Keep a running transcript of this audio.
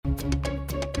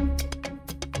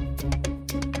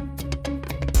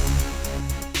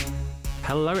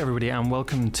Hello everybody and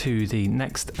welcome to the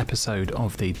next episode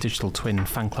of the Digital Twin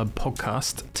Fan Club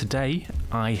podcast. Today,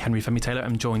 I, Henry Femi Taylor,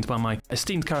 am joined by my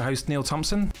esteemed co-host Neil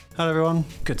Thompson. Hello everyone.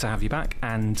 Good to have you back.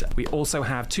 And we also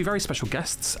have two very special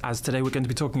guests, as today we're going to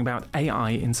be talking about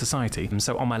AI in society. And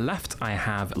so on my left, I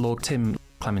have Lord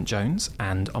Clement Jones,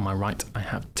 and on my right, I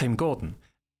have Tim Gordon.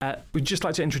 Would you just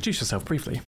like to introduce yourself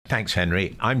briefly? Thanks,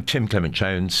 Henry. I'm Tim Clement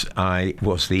Jones. I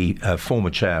was the former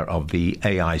chair of the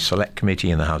AI Select Committee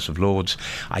in the House of Lords.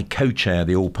 I co-chair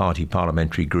the all-party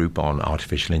parliamentary group on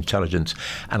artificial intelligence,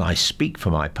 and I speak for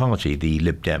my party, the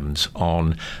Lib Dems,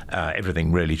 on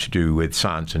everything really to do with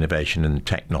science, innovation and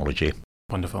technology.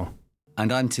 Wonderful.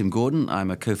 And I'm Tim Gordon.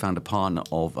 I'm a co-founder partner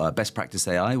of Best Practice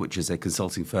AI, which is a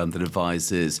consulting firm that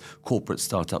advises corporate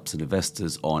startups and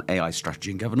investors on AI strategy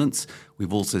and governance.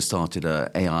 We've also started an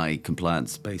AI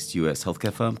compliance-based US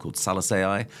healthcare firm called Salus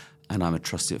AI, and I'm a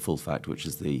trustee at Full Fact, which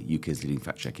is the UK's leading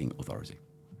fact-checking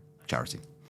charity.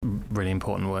 Really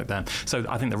important work there. So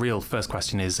I think the real first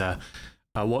question is,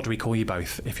 what do we call you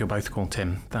both, if you're both called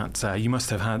Tim? That you must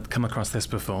have come across this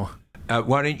before.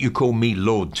 Why don't you call me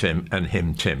Lord Tim and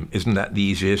him Tim? Isn't that the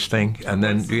easiest thing? And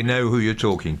then do you know who you're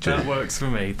talking to? That works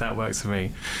for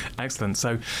me. Excellent.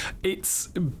 So it's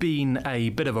been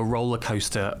a bit of a roller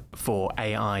coaster for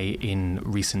AI in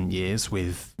recent years,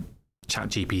 with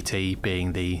ChatGPT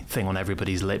being the thing on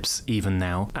everybody's lips even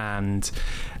now. And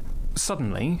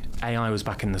suddenly AI was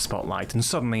back in the spotlight, and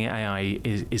suddenly AI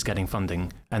is getting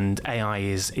funding, and AI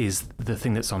is the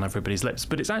thing that's on everybody's lips.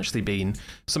 But it's actually been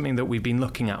something that we've been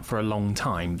looking at for a long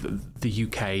time, the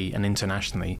UK and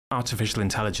internationally. Artificial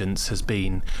intelligence has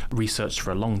been researched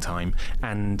for a long time,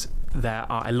 and there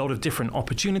are a lot of different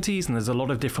opportunities and there's a lot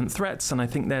of different threats, and I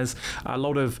think there's a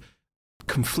lot of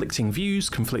conflicting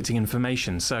views, conflicting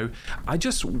information. So I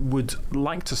just would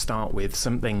like to start with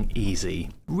something easy,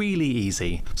 really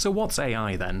easy. So what's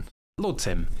AI then? Lord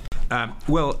Tim.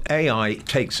 Well, AI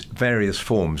takes various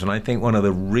forms, and I think one of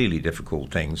the really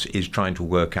difficult things is trying to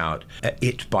work out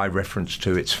it by reference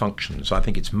to its functions. I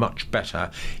think it's much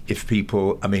better if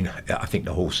people, I think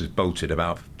the horses bolted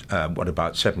about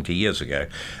 70 years ago,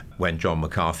 when John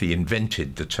McCarthy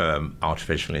invented the term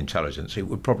artificial intelligence. It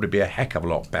would probably be a heck of a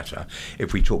lot better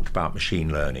if we talked about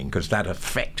machine learning, because that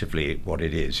effectively what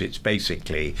it is. It's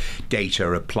basically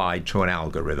data applied to an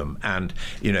algorithm, and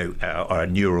or a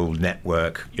neural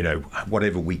network,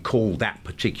 whatever we call that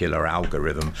particular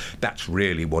algorithm, that's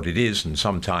really what it is. And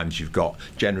sometimes you've got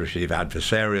generative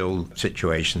adversarial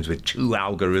situations with two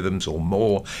algorithms or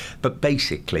more, but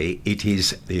basically it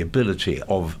is the ability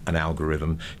of an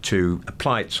algorithm to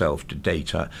apply itself to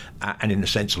data and in a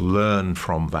sense learn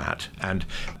from that. And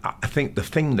I think the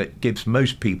thing that gives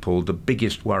most people the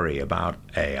biggest worry about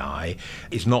AI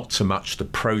is not so much the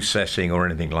processing or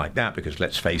anything like that, because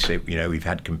let's face it, we've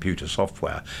had computer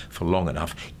software for long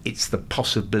enough. It's the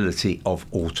possibility of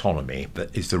autonomy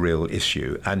that is the real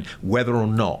issue, and whether or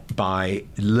not by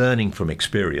learning from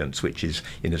experience, which is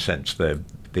in a sense the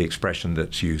expression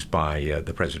that's used by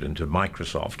the president of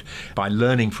Microsoft, by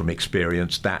learning from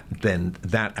experience, that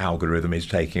algorithm is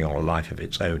taking on a life of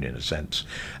its own, in a sense.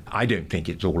 I don't think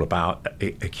it's all about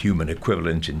a human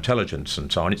equivalent intelligence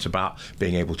and so on. It's about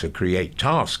being able to create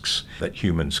tasks that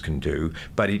humans can do,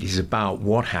 but it is about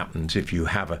what happens if you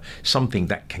have something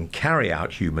that can carry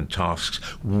out human tasks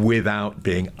without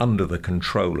being under the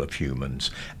control of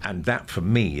humans. And that, for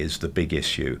me, is the big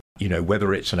issue.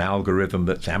 Whether it's an algorithm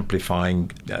that's amplifying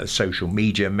social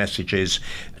media messages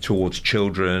towards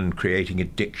children, creating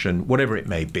addiction, whatever it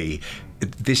may be,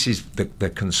 this is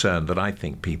the concern that I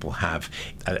think people have.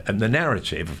 And the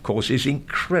narrative, of course, is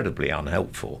incredibly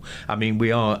unhelpful.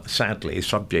 We are sadly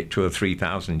subject to a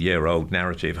 3,000-year-old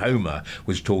narrative. Homer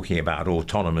was talking about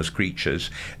autonomous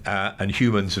creatures, and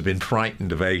humans have been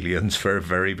frightened of aliens for a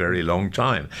very, very long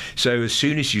time. So as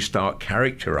soon as you start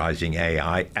characterizing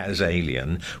AI as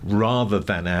alien, rather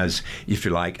than as, if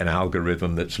you like, an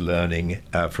algorithm that's learning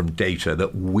from data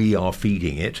that we are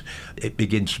feeding it, it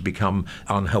begins to become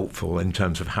unhelpful in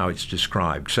terms of how it's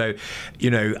described. So,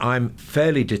 I'm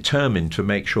fairly determined to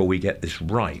make sure we get this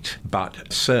right,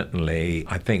 but certainly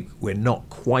I think we're not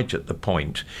quite at the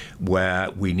point where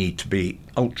we need to be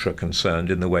ultra concerned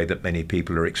in the way that many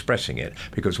people are expressing it,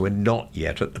 because we're not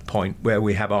yet at the point where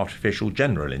we have artificial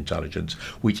general intelligence,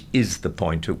 which is the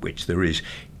point at which there is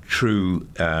true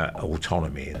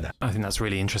autonomy in that. I think that's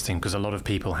really interesting, because a lot of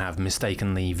people have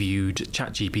mistakenly viewed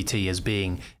ChatGPT as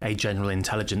being a general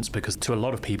intelligence, because to a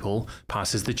lot of people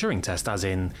passes the Turing test, as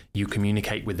in you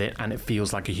communicate with it and it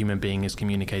feels like a human being is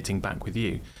communicating back with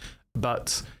you.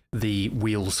 But the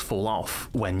wheels fall off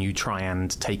when you try and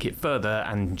take it further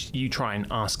and you try and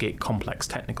ask it complex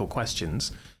technical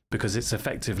questions, because it's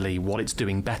effectively what it's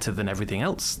doing better than everything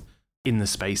else in the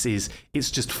space is it's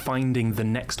just finding the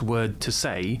next word to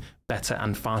say better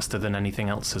and faster than anything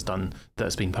else has done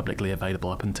that's been publicly available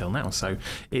up until now. So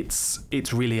it's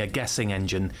really a guessing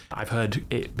engine. I've heard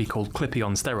it be called Clippy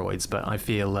on steroids, but I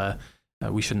feel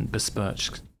we shouldn't besmirch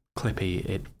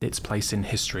Clippy, its place in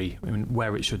history,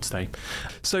 where it should stay.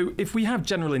 So if we have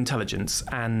general intelligence,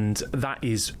 and that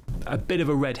is a bit of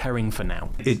a red herring for now.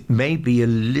 It may be a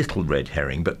little red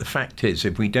herring, but the fact is,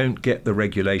 if we don't get the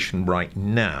regulation right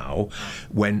now,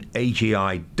 when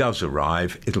AGI does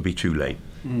arrive, it'll be too late.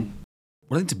 Well,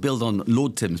 I think to build on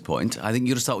Lord Tim's point, I think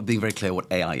you've got to start with being very clear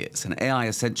what AI is. And AI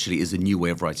essentially is a new way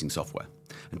of writing software.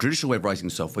 A traditional way of writing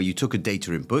software, you took a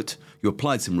data input, you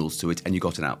applied some rules to it, and you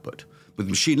got an output. With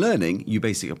machine learning, you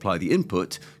basically apply the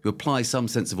input, you apply some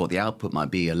sense of what the output might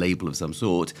be, a label of some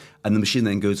sort, and the machine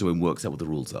then goes away and works out what the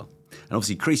rules are. And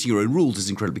obviously, creating your own rules is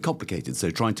incredibly complicated. So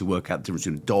trying to work out the difference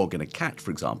between a dog and a cat, for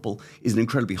example, is an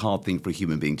incredibly hard thing for a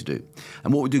human being to do.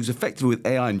 And what we're doing is effectively with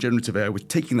AI and generative AI, we're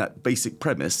taking that basic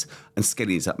premise and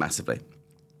scaling it up massively.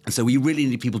 And so we really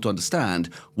need people to understand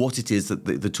what it is that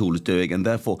the tool is doing, and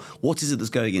therefore, what is it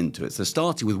that's going into it. So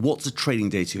starting with what's the training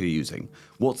data you're using?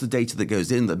 What's the data that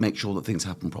goes in that makes sure that things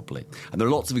happen properly? And there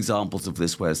are lots of examples of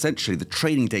this where essentially the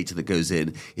training data that goes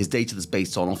in is data that's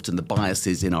based on often the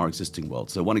biases in our existing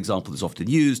world. So one example that's often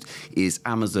used is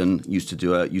Amazon used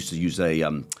to use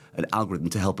an algorithm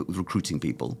to help it with recruiting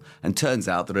people. And turns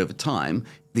out that over time,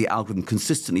 the algorithm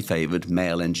consistently favoured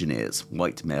male engineers,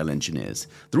 white male engineers.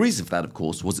 The reason for that, of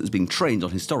course, was it was being trained on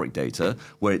historic data,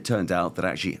 where it turned out that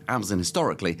actually Amazon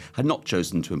historically had not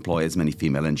chosen to employ as many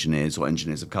female engineers or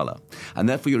engineers of colour. And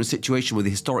therefore, you're in a situation where the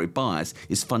historic bias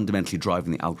is fundamentally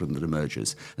driving the algorithm that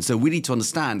emerges. And so we need to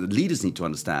understand, the leaders need to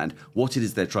understand what it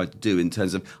is they're trying to do in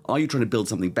terms of, are you trying to build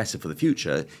something better for the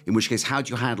future? In which case, how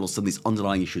do you handle some of these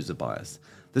underlying issues of bias?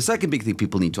 The second big thing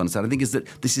people need to understand, I think, is that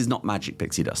this is not magic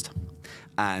pixie dust.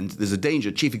 And there's a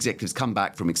danger chief executives come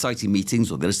back from exciting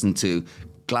meetings or they listen to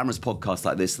glamorous podcasts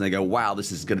like this and they go, wow,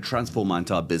 this is going to transform my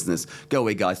entire business. Go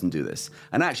away, guys, and do this.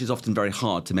 And actually, it's often very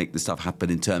hard to make this stuff happen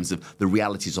in terms of the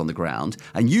realities on the ground.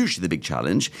 And usually the big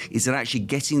challenge is that actually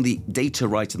getting the data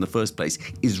right in the first place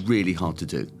is really hard to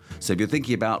do. So if you're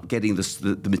thinking about getting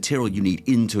the material you need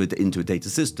into a data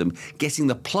system, getting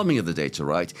the plumbing of the data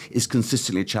right is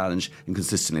consistently a challenge and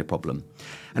consistently a problem.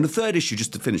 And the third issue,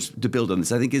 just to build on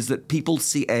this, I think, is that people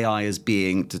see AI as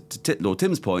being, to Lord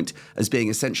Tim's point, as being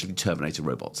essentially Terminator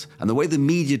robots. And the way the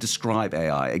media describe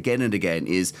AI again and again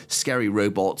is scary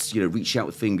robots, reach out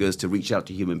with fingers to reach out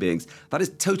to human beings. That is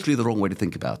totally the wrong way to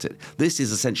think about it. This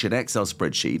is essentially an Excel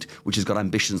spreadsheet which has got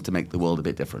ambitions to make the world a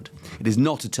bit different. It is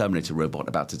not a Terminator robot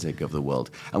about to take over the world.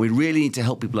 And we really need to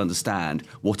help people understand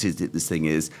what is it this thing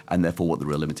is and therefore what the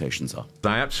real limitations are.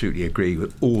 I absolutely agree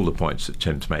with all the points that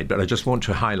Tim's made, but I just want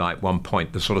to highlight one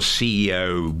point, the sort of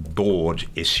CEO board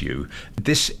issue.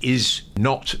 This is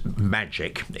not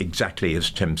magic, exactly as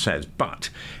Tim says,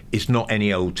 but it's not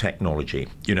any old technology.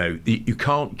 You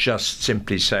can't just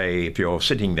simply say, if you're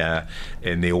sitting there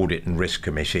in the Audit and Risk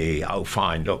Committee, oh,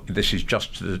 fine, look, this is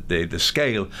just the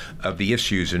scale of the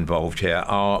issues involved here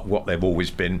are what they've always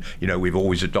been. We've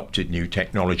always adopted new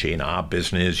technology in our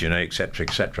business, et cetera,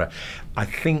 et cetera. I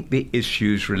think the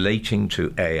issues relating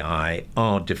to AI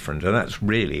are different, and that's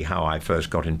really how I first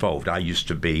got involved. I used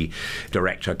to be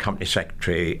director, company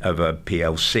secretary of a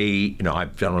PLC.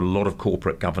 I've done a lot of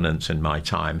corporate governance in my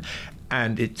time.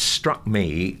 And it struck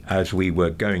me as we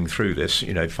were going through this,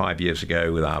 5 years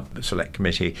ago with our select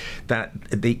committee, that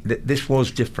this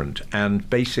was different. And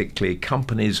basically,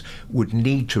 companies would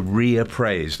need to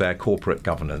reappraise their corporate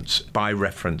governance by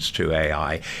reference to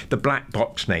AI. The black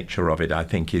box nature of it, I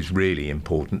think, is really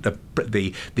important.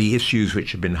 The issues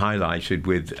which have been highlighted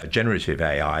with generative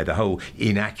AI, the whole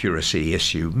inaccuracy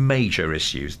issue, major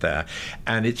issues there.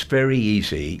 And it's very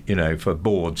easy, for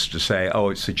boards to say,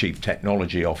 oh, it's the chief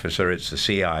technology officer, it's the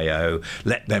CIO,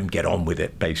 let them get on with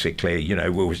it, basically.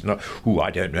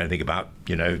 I don't know anything about,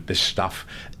 this stuff.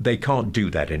 They can't do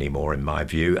that anymore, in my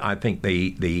view. I think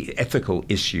the ethical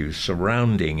issues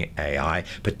surrounding AI,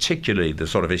 particularly the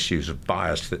sort of issues of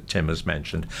bias that Tim has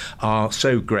mentioned, are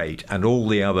so great, and all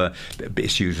the other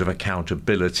issues of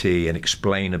accountability and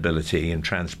explainability and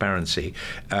transparency,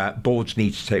 boards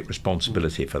need to take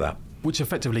responsibility for that. Which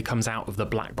effectively comes out of the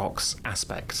black box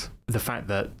aspect. The fact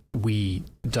that we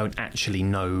don't actually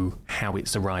know how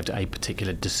it's arrived at a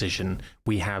particular decision.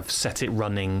 We have set it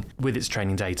running with its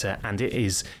training data and it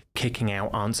is kicking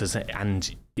out answers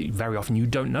and very often you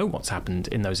don't know what's happened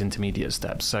in those intermediate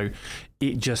steps. So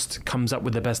it just comes up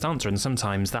with the best answer. And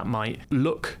sometimes that might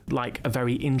look like a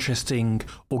very interesting,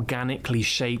 organically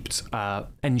shaped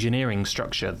engineering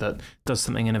structure that does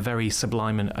something in a very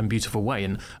sublime and beautiful way.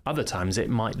 And other times it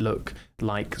might look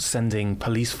like sending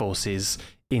police forces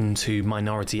into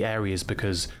minority areas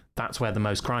because that's where the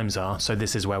most crimes are. So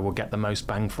this is where we'll get the most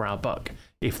bang for our buck,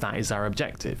 if that is our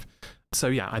objective. So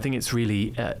yeah, I think it's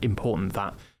really important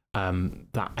that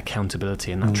that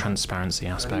accountability and that transparency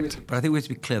aspect. But I think we have to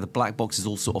be clear, the black box is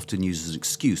also often used as an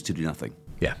excuse to do nothing.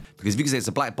 Yeah. Because if you can say it's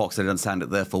a black box, I don't understand it,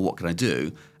 therefore what can I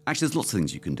do? Actually, there's lots of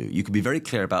things you can do. You can be very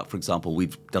clear about, for example,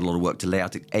 we've done a lot of work to lay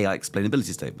out AI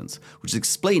explainability statements, which is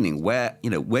explaining where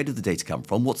did the data come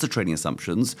from, what's the training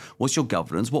assumptions, what's your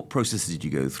governance, what processes did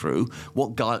you go through,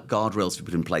 what guardrails have you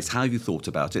put in place, how have you thought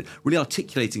about it, really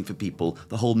articulating for people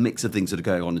the whole mix of things that are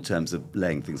going on in terms of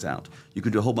laying things out. You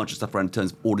can do a whole bunch of stuff around in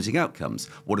terms of auditing outcomes.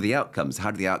 What are the outcomes? How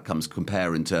do the outcomes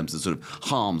compare in terms of sort of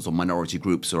harms on minority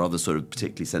groups or other sort of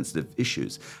particularly sensitive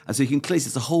issues? And so you can clearly see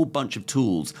it's a whole bunch of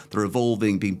tools that are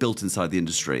evolving, being built inside the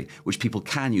industry, which people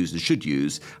can use and should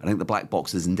use. I think the black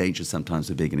box is in danger sometimes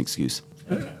of being an excuse.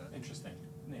 Interesting.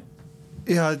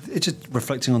 Yeah, it's just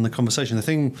reflecting on the conversation. The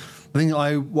thing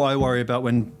I worry about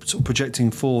when sort of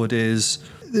projecting forward is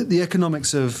the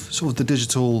economics of sort of the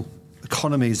digital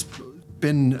economy's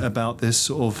been about this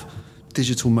sort of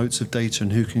digital moats of data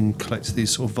and who can collect these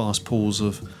sort of vast pools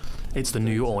of. It's the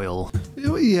new oil.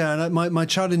 Yeah, and my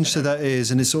challenge to that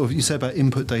is, and it's sort of, you say about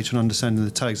input data and understanding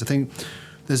the tags. I think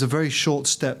there's a very short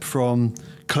step from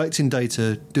collecting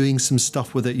data, doing some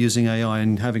stuff with it using AI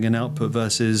and having an output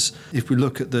versus if we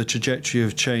look at the trajectory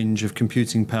of change of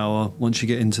computing power, once you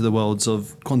get into the worlds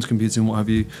of quantum computing and what have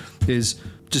you, is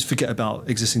just forget about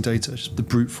existing data, just the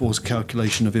brute force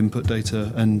calculation of input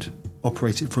data and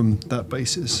operate it from that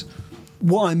basis.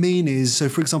 What I mean is, so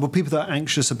for example, people that are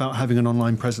anxious about having an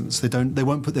online presence, they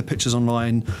won't put their pictures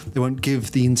online, they won't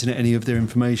give the internet any of their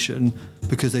information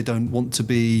because they don't want to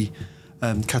be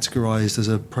categorized as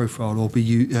a profile or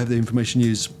have the information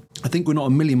used. I think we're not a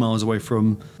million miles away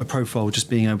from a profile just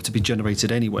being able to be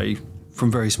generated anyway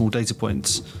from very small data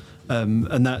points,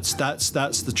 and that's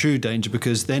the true danger,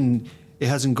 because then it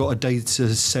hasn't got a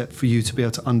data set for you to be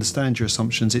able to understand your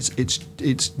assumptions.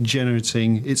 It's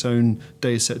generating its own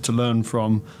data set to learn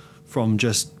from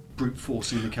just brute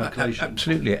forcing the calculation.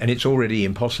 Absolutely, and it's already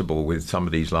impossible with some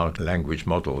of these large language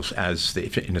models, as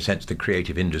in a sense the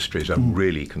creative industries are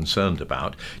really concerned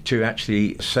about, to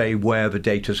actually say where the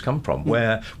data's come from,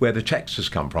 where the text has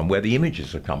come from, where the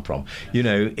images have come from.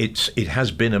 It has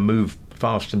been a move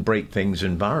fast and break things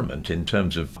environment in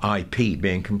terms of IP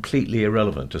being completely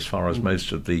irrelevant as far as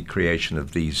most of the creation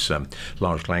of these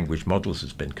large language models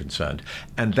has been concerned.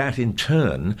 And that in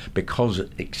turn, because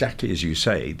exactly as you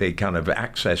say, they kind of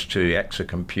access to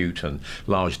exacompute and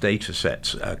large data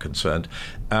sets are concerned,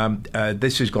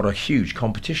 this has got a huge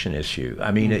competition issue. I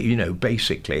mean,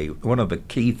 basically, one of the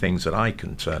key things that I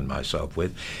concern myself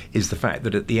with is the fact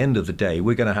that at the end of the day,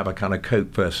 we're going to have a kind of Coke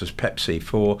versus Pepsi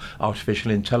for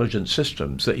artificial intelligence systems.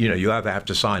 That you either have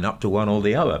to sign up to one or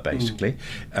the other, basically,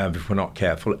 if we're not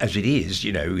careful. As it is,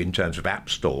 in terms of app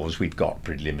stores, we've got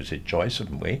pretty limited choice,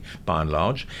 haven't we? By and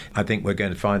large, I think we're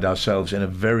going to find ourselves in a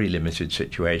very limited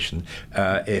situation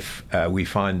if we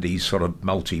find these sort of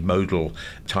multimodal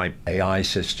type AI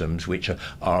systems, which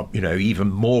are even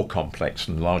more complex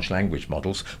than large language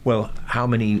models. Well, how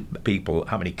many people,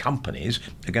 how many companies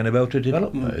are going to be able to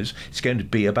develop those? It's going to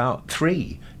be about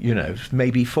 3,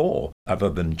 maybe 4, other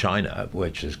than China,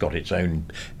 which has got its own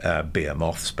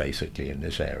behemoths basically in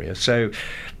this area. So,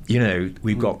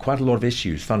 we've got quite a lot of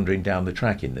issues thundering down the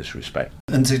track in this respect.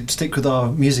 And to stick with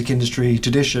our music industry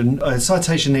tradition, a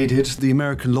citation needed. The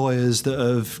American lawyers that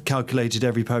have calculated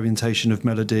every permutation of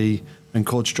melody and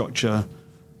chord structure,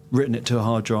 written it to a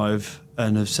hard drive,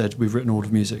 and have said, we've written all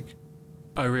of music.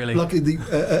 Oh, really? Luckily,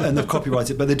 and they've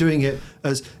copyrighted it, but they're doing it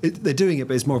but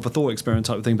it's more of a thought experiment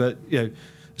type of thing. But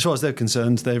as far as they're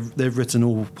concerned, they've written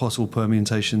all possible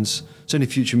permutations. It's only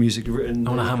future music written. I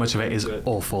wonder how much of it is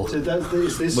awful. So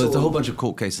there's a whole bunch of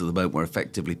court cases at the moment where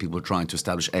effectively people are trying to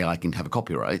establish AI can have a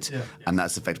copyright, and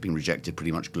that's effectively being rejected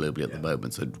pretty much globally at the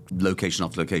moment. So location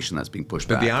after location, that's being pushed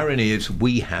back. But the irony is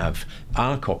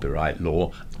our copyright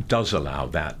law does allow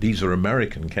that. These are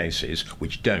American cases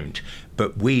which don't.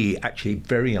 But we actually,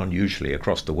 very unusually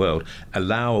across the world,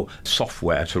 allow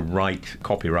software to write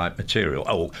copyright material,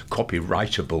 or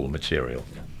copyrightable material.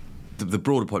 The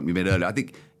broader point we made earlier, I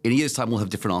think in a year's time, we'll have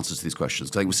different answers to these questions.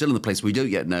 Because I think we're still in the place where we don't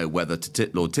yet know whether, to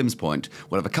Lord Tim's point,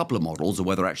 we'll have a couple of models, or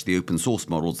whether actually the open source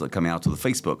models that are coming out of the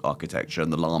Facebook architecture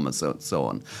and the Llama, so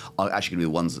on, are actually going to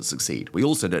be the ones that succeed. We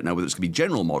also don't know whether it's going to be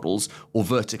general models or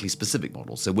vertically specific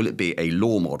models. So will it be a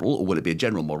law model, or will it be a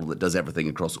general model that does everything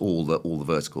across all the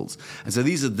verticals? And so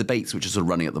these are the debates which are sort of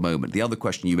running at the moment. The other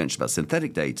question you mentioned about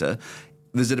synthetic data,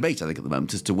 there's a debate, I think, at the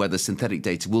moment as to whether synthetic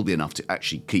data will be enough to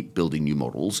actually keep building new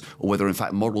models, or whether, in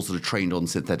fact, models that are trained on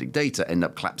synthetic data end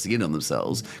up collapsing in on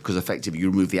themselves because effectively you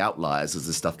remove the outliers as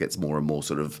this stuff gets more and more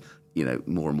sort of,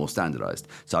 more and more standardized.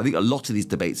 So I think a lot of these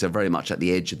debates are very much at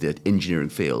the edge of the engineering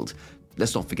field.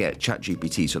 Let's not forget,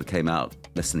 ChatGPT sort of came out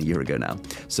less than a year ago now.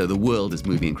 So the world is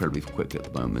moving incredibly quickly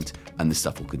at the moment, and this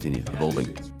stuff will continue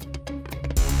evolving.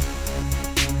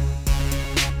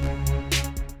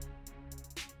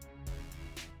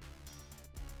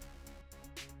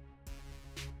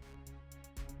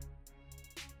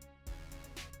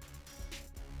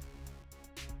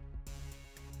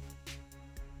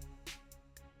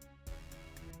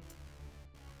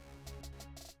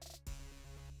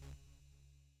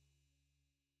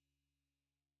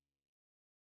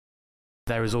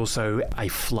 There is also a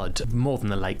flood, more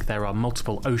than a lake. There are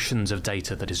multiple oceans of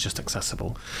data that is just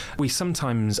accessible. We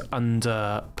sometimes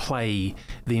underplay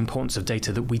the importance of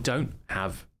data that we don't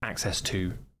have access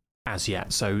to as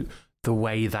yet. So the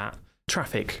way that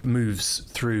traffic moves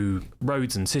through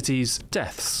roads and cities,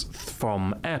 deaths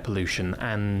from air pollution,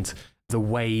 and the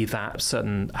way that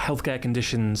certain healthcare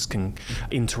conditions can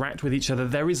interact with each other.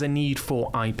 There is a need for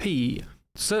IP,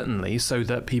 certainly, so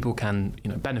that people can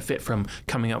benefit from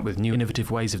coming up with new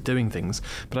innovative ways of doing things.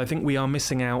 But I think we are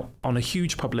missing out on a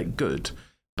huge public good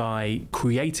by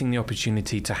creating the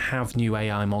opportunity to have new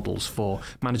AI models for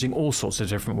managing all sorts of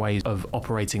different ways of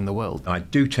operating the world. I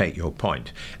do take your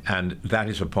point, and that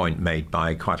is a point made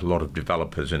by quite a lot of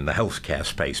developers in the healthcare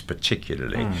space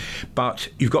particularly. But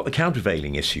you've got the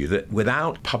countervailing issue that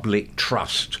without public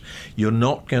trust, you're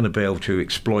not going to be able to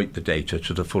exploit the data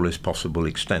to the fullest possible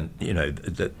extent,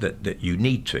 that you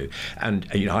need to. And,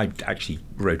 I actually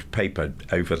wrote a paper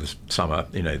over the summer,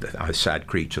 a sad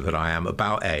creature that I am,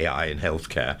 about AI in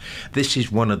healthcare. This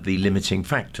is one of the limiting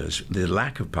factors, the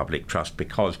lack of public trust,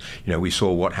 because, we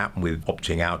saw what happened with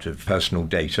opting out of personal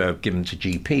data given to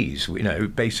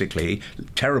GPs. Basically,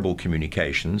 terrible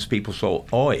communications. People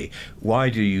thought, oi, why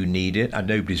do you need it? And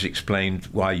nobody's explained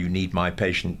why you need my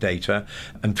patient data.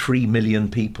 And 3 million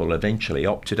people eventually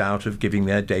opted out of giving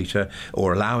their data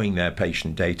or allowing their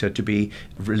patient data to be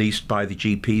released by the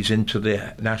GPs into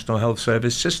the National Health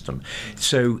Service system.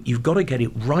 So you've got to get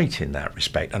it right in that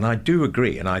respect. And I do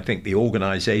agree. And I think the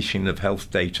organisation of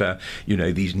health data,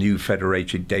 these new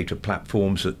federated data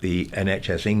platforms that the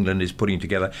NHS England is putting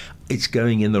together, it's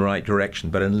going in the right direction.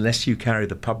 But unless you carry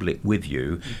the public with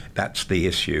you, that's the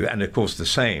issue. And of course, the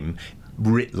same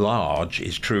writ large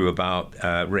is true about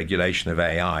regulation of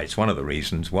AI. It's one of the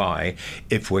reasons why,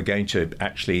 if we're going to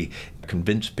actually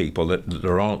convince people that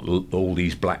there aren't all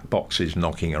these black boxes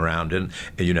knocking around and,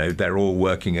 they're all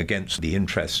working against the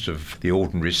interests of the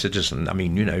ordinary citizen. I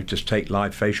mean, just take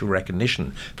live facial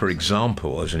recognition, for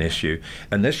example, as an issue.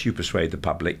 Unless you persuade the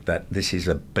public that this is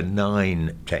a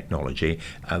benign technology,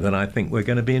 then I think we're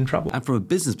going to be in trouble. And from a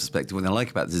business perspective, what I like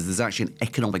about this is there's actually an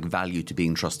economic value to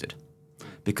being trusted.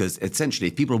 Because essentially,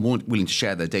 if people are more willing to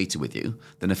share their data with you,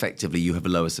 then effectively you have a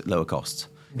lower cost.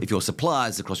 If your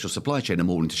suppliers across your supply chain are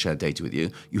more willing to share data with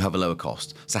you, you have a lower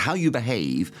cost. So how you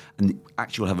behave and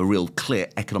actually will have a real clear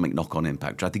economic knock-on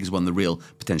impact, which I think is one of the real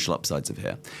potential upsides of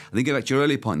here. I think go back to your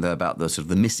earlier point there about the sort of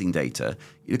the missing data.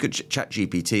 You look at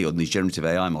ChatGPT or these generative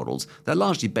AI models, they're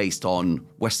largely based on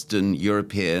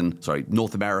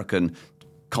North American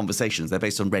conversations. They're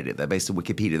based on Reddit, they're based on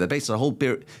Wikipedia, they're based on a whole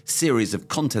series of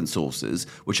content sources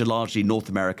which are largely North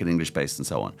American, English-based and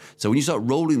so on. So when you start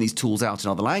rolling these tools out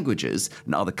in other languages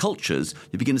and other cultures,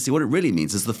 you begin to see what it really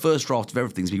means is the first draft of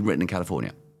everything's being written in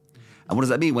California. And what does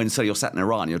that mean when, say, you're sat in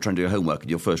Iran, you're trying to do your homework, and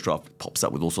your first draft pops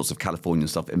up with all sorts of Californian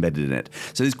stuff embedded in it?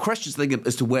 So there's questions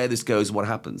as to where this goes and what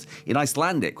happens. In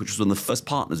Icelandic, which was one of the first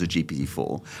partners of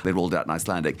GPT-4, they rolled out in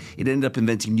Icelandic, it ended up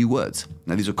inventing new words.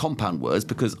 Now, these are compound words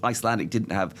because Icelandic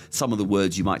didn't have some of the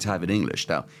words you might have in English.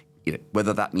 Now,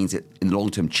 whether that means it in the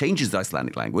long term changes the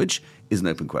Icelandic language is an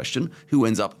open question. Who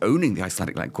ends up owning the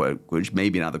Icelandic language may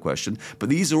be another question. But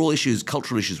these are all issues,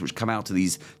 cultural issues, which come out of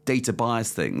these data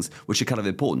bias things, which are kind of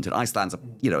important. And Iceland's,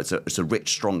 it's a rich,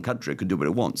 strong country. It can do what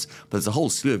it wants. But there's a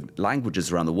whole slew of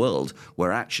languages around the world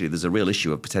where actually there's a real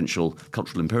issue of potential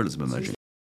cultural imperialism emerging.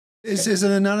 Is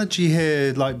an analogy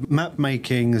here like map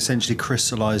making essentially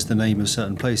crystallised the name of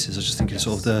certain places? I just think it's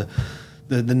sort of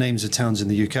the names of towns in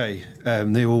the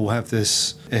UK. They all have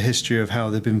this a history of how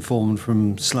they've been formed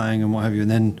from slang and what have you,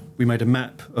 and then we made a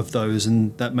map of those,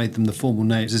 and that made them the formal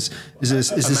names. Is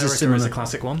this a similar? Is a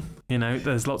classic one. You know,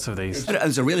 there's lots of these. And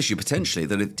there's a real issue potentially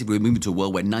that if we're moving to a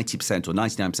world where 90% or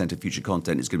 99% of future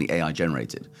content is going to be AI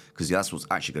generated, because that's what's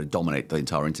actually going to dominate the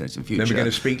entire internet in the future. Then we're going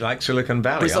to speak like Silicon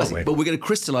Valley, Precisely. aren't we? But we're going to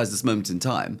crystallize this moment in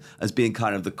time as being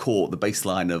kind of the core, the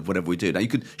baseline of whatever we do. Now, you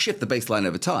could shift the baseline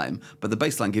over time, but the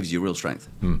baseline gives you real strength.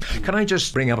 Can I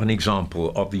just bring up an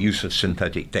example of the use of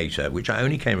synthetic data, which I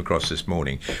only came across this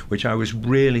morning, which I was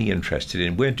really interested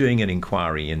in. We're doing an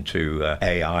inquiry into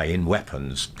AI in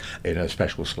weapons in a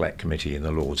special select committee in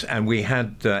the Lords. And we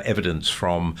had evidence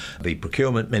from the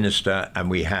procurement minister, and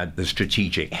we had the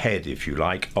strategic head, if you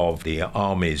like, of the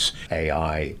Army's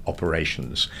AI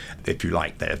operations, if you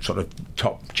like, their sort of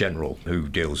top general who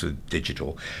deals with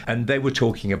digital. And they were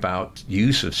talking about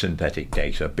use of synthetic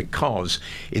data because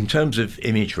in terms of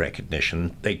image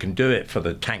recognition, they can do it for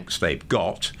the tanks they've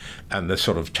got and the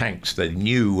sort of tanks they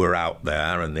knew were out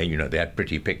there, and they had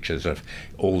pretty pictures of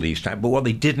all these tanks. But what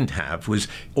they didn't have was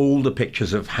all the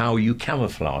pictures of how you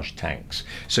camouflage tanks.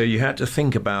 So you had to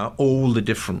think about all the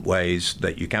different ways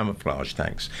that you camouflage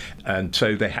tanks. And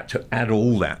so they had to add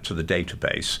all that to the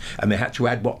database, and they had to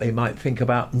add what they might think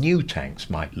about new tanks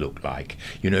might look like.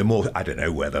 More, I don't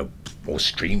know whether more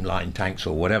streamlined tanks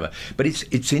or whatever. But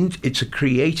it's a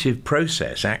creative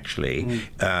process, actually,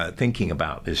 thinking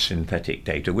about this synthetic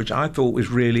data, which I thought was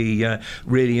really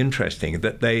interesting,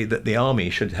 that the Army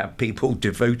should have people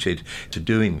devoted to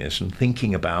doing this and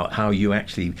thinking about how you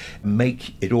actually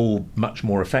make it all much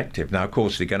more effective. Now, of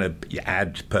course, they're going to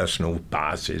add personal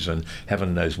biases and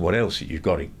heaven knows what else that you've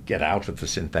got to get out of the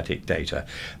synthetic data.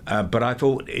 But I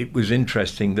thought it was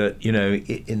interesting that,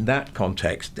 in that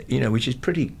context, which is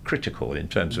pretty critical in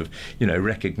terms of,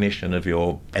 recognition of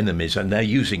your enemies, and they're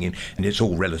using it, and it's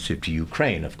all relative to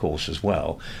Ukraine, of course, as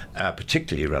well,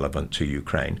 particularly relevant to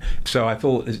Ukraine. So I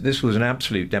thought this was an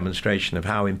absolute demonstration of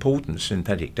how important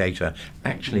synthetic data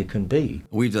actually can be.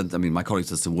 We've done, my colleagues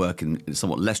done some work in a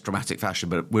somewhat less dramatic fashion,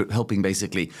 but we're helping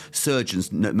basically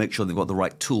surgeons make sure they've got the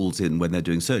right tools in when they're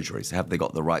doing surgeries. Have they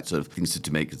got the right sort of things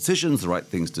to make decisions, the right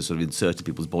things to sort of insert in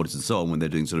people's bodies and so on when they're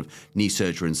doing sort of knee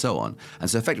surgery and so on. And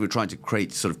so effectively we're trying to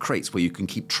create sort of crates where you can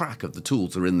keep track of the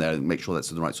tools that are in there and make sure that's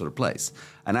in the right sort of place.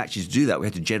 And actually to do that, we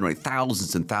had to generate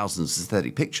thousands and thousands of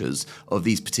synthetic pictures of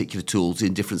these particular tools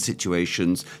in different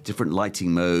situations, different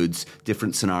lighting modes,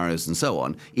 different scenarios and so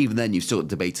on. Even then, you've still got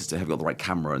debate as to have you got the right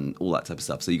camera and all that type of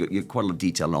stuff. So you've got quite a lot of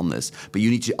detail on this. But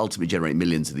you need to ultimately generate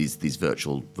millions of these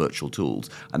virtual tools.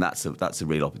 And that's a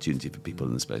real opportunity for people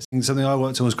in the space. Something I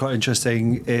worked on was quite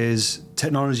interesting is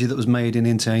technology that was made in the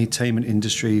entertainment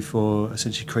industry for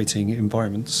essentially creating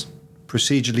environments.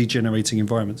 Procedurally generating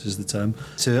environments is the term,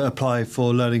 to apply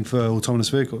for learning for autonomous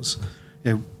vehicles.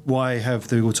 Why have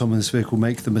the autonomous vehicle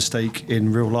make the mistake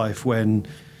in real life when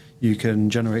you can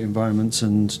generate environments?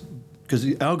 And because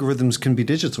algorithms can be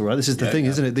digital, right? This is the thing,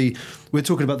 isn't it? We're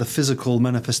talking about the physical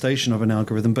manifestation of an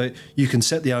algorithm, but you can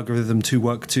set the algorithm to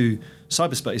work to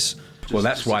cyberspace. Well,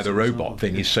 that's why the robot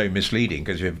thing is so misleading,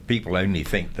 because if people only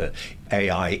think that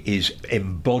AI is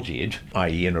embodied,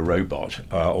 i.e. in a robot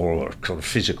or a sort of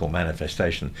physical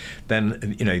manifestation,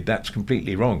 then, that's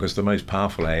completely wrong, because the most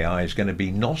powerful AI is going to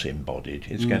be not embodied.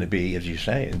 It's going to be, as you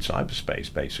say, in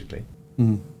cyberspace, basically.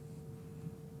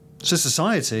 So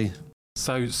society...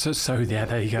 So yeah,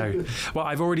 there you go. Well,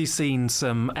 I've already seen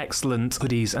some excellent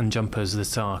hoodies and jumpers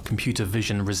that are computer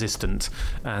vision resistant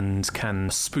and can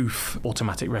spoof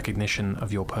automatic recognition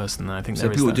of your person. And I think so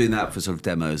people are doing that for sort of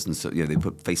demos, and so they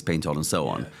put face paint on and so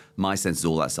on. My sense is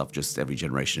all that stuff, just every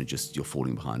generation, you're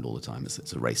falling behind all the time.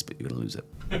 It's a race, but you're going to lose it.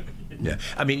 Yeah,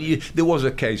 there was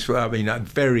a case where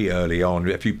very early on,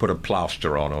 if you put a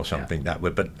plaster on or something, that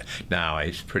would. But now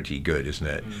it's pretty good, isn't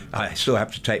it? I still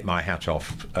have to take my hat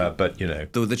off, but.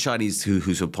 The Chinese who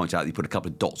sort of point out you put a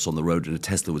couple of dots on the road and a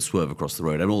Tesla would swerve across the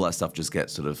road, and all that stuff just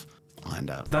gets sort of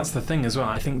ironed out. That's the thing as well.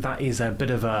 I think that is a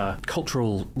bit of a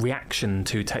cultural reaction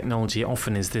to technology.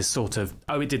 Often is this sort of,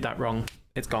 it did that wrong,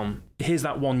 it's gone. Here's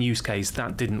that one use case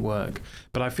that didn't work.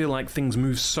 But I feel like things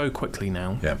move so quickly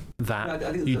now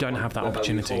that you don't have that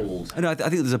opportunity. I think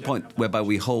there's a point whereby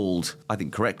we hold, I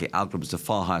think correctly, algorithms to a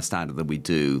far higher standard than we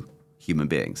do human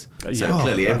beings. So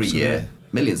clearly every year,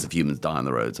 millions of humans die on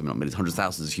the roads. Not millions, hundreds of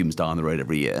thousands of humans die on the road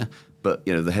every year. But,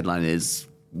 the headline is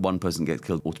one person gets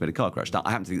killed in automated car crash. Now,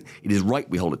 I happen to think it is right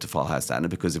we hold it to far higher standard,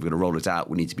 because if we're going to roll it out,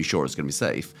 we need to be sure it's going to be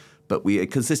safe. but we are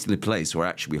consistently placed where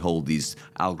actually we hold these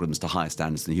algorithms to higher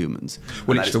standards than humans.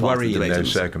 Well, it's the worry in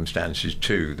those circumstances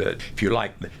too, that if you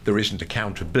like, there isn't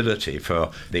accountability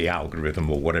for the algorithm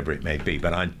or whatever it may be.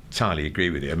 But I entirely agree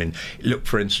with you. I mean, look,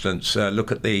 for instance,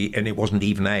 look at and it wasn't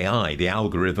even AI, the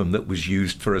algorithm that was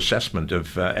used for assessment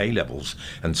of A-levels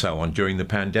and so on during the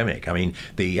pandemic. I mean,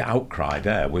 the outcry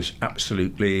there was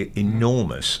absolutely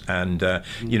enormous. And,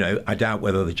 I doubt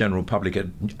whether the general public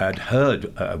had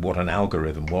heard what an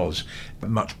algorithm was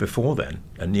much before then.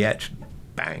 And yet,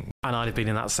 bang. And I'd have been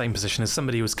in that same position as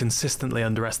somebody who was consistently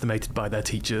underestimated by their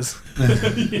teachers.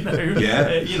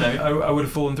 I would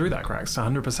have fallen through that cracks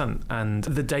 100%. And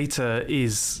the data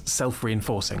is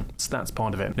self-reinforcing. So that's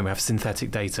part of it. We have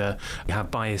synthetic data, we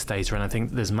have biased data, and I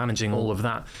think there's managing all of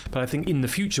that. But I think in the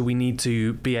future we need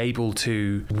to be able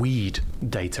to weed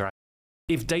data.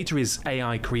 If data is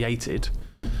AI created,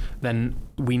 then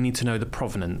we need to know the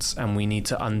provenance and we need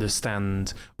to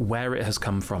understand where it has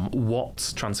come from,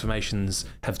 what transformations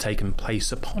have taken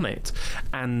place upon it,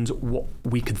 and what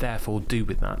we could therefore do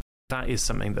with that. That is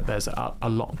something that there's a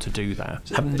lot to do there.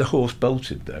 Haven't the horse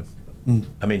bolted, though?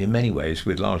 I mean, in many ways,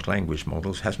 with large language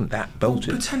models, hasn't that bolted?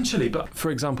 Well, potentially, but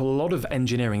for example, a lot of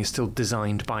engineering is still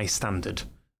designed by standard.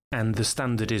 And the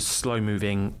standard is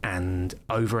slow-moving and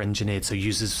over-engineered, so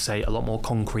users say a lot more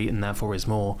concrete and therefore is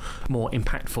more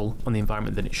impactful on the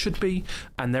environment than it should be.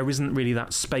 And there isn't really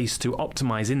that space to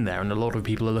optimize in there. And a lot of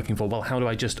people are looking for, well, how do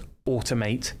I just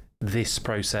automate this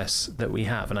process that we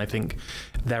have? And I think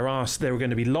there are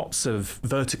going to be lots of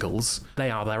verticals.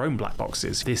 They are their own black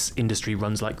boxes. This industry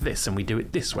runs like this, and we do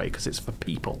it this way because it's for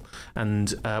people.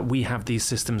 And we have these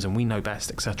systems, and we know best,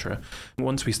 etc.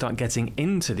 Once we start getting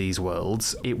into these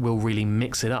worlds, it will really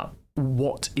mix it up.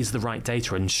 What is the right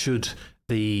data, and should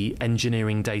the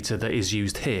engineering data that is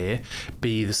used here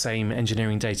be the same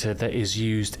engineering data that is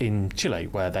used in Chile,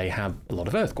 where they have a lot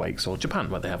of earthquakes, or Japan,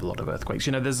 where they have a lot of earthquakes?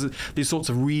 There's these sorts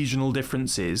of regional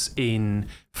differences in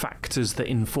factors that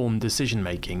inform decision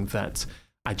making that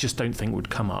I just don't think would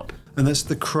come up. And that's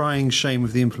the crying shame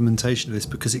of the implementation of this,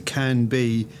 because it can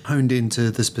be honed into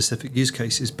the specific use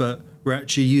cases, but we're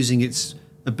actually using its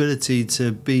ability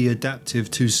to be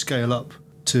adaptive to scale up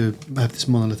to have this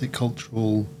monolithic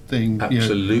cultural thing.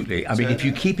 Absolutely. I mean, if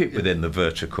you keep it within the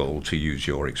vertical, to use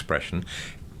your expression,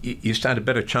 you stand a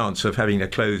better chance of having a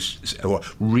closed or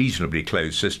reasonably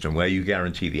closed system where you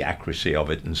guarantee the accuracy of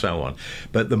it and so on.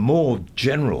 But the more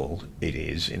general it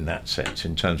is in that sense,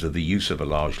 in terms of the use of a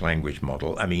large language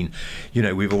model, I mean,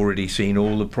 we've already seen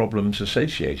all the problems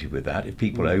associated with that. If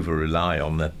people over-rely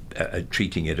on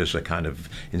treating it as a kind of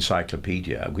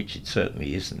encyclopedia, which it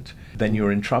certainly isn't, then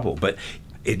you're in trouble. But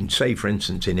for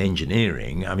instance, in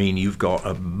engineering, I mean, you've got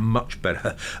a much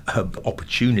better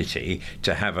opportunity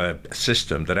to have a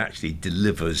system that actually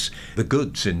delivers the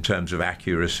goods in terms of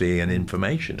accuracy and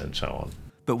information and so on.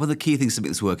 But one of the key things to make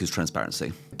this work is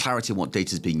transparency. Clarity on what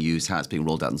data is being used, how it's being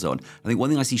rolled out and so on. I think one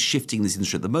thing I see shifting in this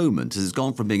industry at the moment is it's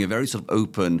gone from being a very sort of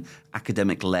open,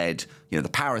 academic-led, the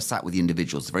power is sat with the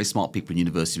individuals, the very smart people in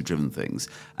university who've driven things.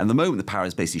 And the moment the power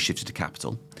has basically shifted to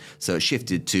capital. So it's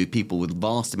shifted to people with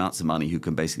vast amounts of money who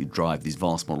can basically drive these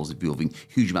vast models involving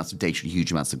huge amounts of data and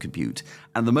huge amounts of compute.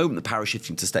 And the moment the power is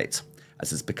shifting to states. This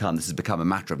has become a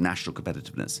matter of national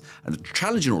competitiveness. And the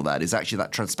challenge in all that is actually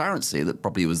that transparency that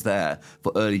probably was there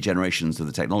for early generations of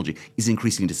the technology is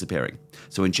increasingly disappearing.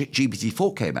 So when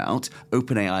GPT-4 came out,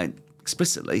 OpenAI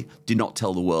explicitly did not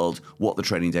tell the world what the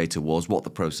training data was, what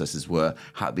the processes were,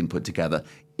 how it had been put together,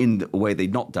 in a way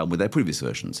they'd not done with their previous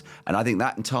versions. And I think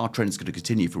that entire trend is going to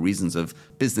continue for reasons of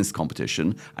business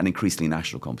competition and increasingly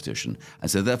national competition. And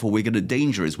so therefore the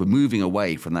danger is we're moving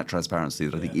away from that transparency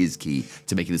that I think is key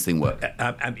to making this thing work.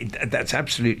 I mean, that's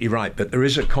absolutely right, but there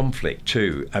is a conflict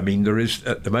too. I mean, there is,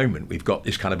 at the moment, we've got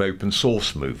this kind of open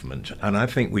source movement, and I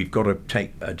think we've got to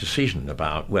take a decision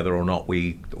about whether or not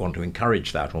we want to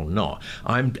encourage that or not.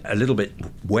 I'm a little bit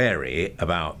wary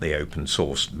about the open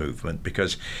source movement,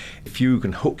 because if you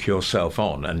can hook yourself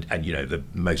on, and the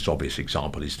most obvious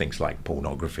example is things like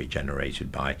pornography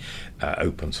generated by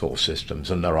open source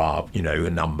systems, and there are a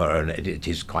number, and it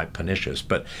is quite pernicious.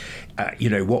 But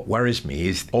what worries me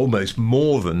is almost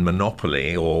more than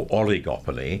monopoly or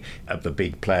oligopoly of the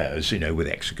big players, with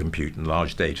exacompute and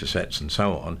large data sets and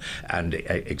so on, and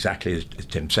exactly as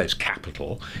Tim says,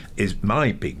 capital is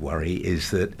my big worry,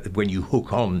 is that when you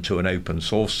hook on to an open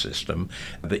source system,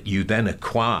 that you then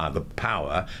acquire the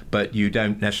power, but you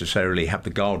don't necessarily have the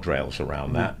guardrails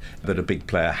around that a big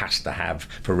player has to have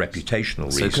for reputational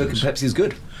reasons. So Coke and Pepsi is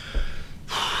good?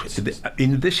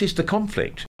 This is the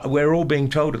conflict. We're all being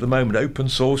told at the moment open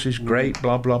source is great,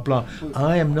 blah, blah, blah.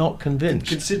 I am not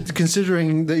convinced.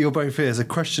 Considering that you're both here, it's a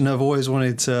question I've always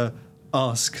wanted to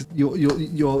ask.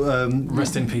 Your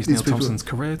Rest in peace, Neil Thompson's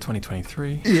career,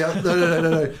 2023. Yeah,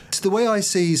 no. So the way I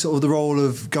see sort of the role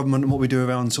of government and what we do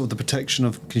around sort of the protection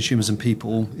of consumers and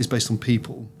people is based on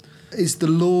people. Is the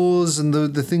laws and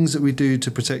the things that we do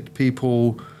to protect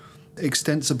people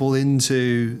extensible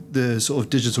into the sort of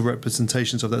digital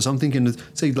representations of that? So I'm thinking of,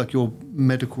 say, like your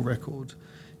medical record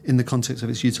in the context of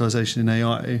its utilisation in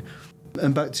AI.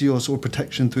 And back to your sort of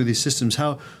protection through these systems,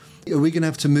 how are we going to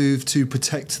have to move to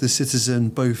protect the citizen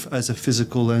both as a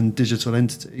physical and digital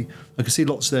entity? I can see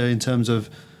lots there in terms of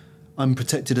I'm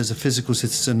protected as a physical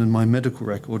citizen and my medical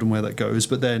record and where that goes,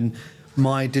 but then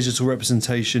my digital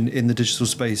representation in the digital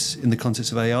space in the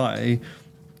context of AI,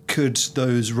 could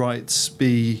those rights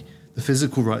be, the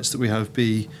physical rights that we have,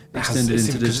 be extended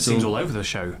into digital? It seems all over the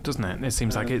show, doesn't it? It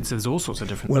seems like there's all sorts of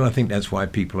different... Well, I think that's why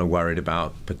people are worried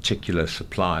about particular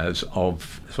suppliers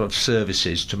of sort of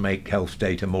services to make health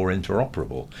data more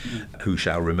interoperable, who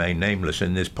shall remain nameless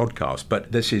in this podcast.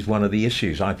 But this is one of the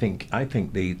issues. I think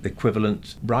the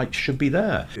equivalent rights should be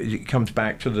there. It comes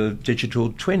back to the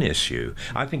digital twin issue.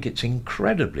 I think it's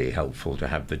incredibly helpful to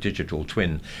have the digital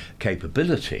twin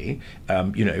capability,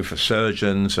 for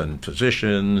surgeons and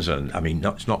physicians, and I mean,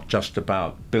 it's not just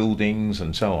about buildings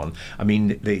and so on. I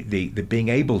mean, the being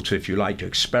able to, if you like, to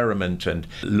experiment and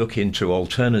look into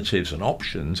alternatives and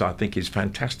options, I think is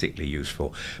fantastically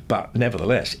useful. But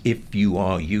nevertheless, if you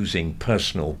are using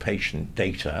personal patient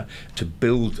data to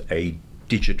build a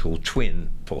digital twin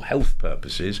for health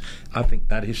purposes, I think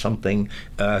that is something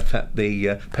that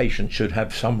the patient should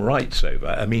have some rights over.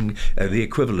 I mean, the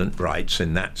equivalent rights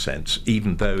in that sense,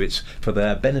 even though it's for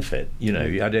their benefit.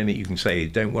 I don't think you can say,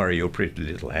 don't worry your pretty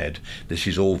little head, this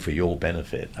is all for your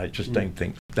benefit. I just don't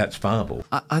think that's viable.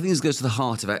 I think this goes to the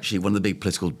heart of actually one of the big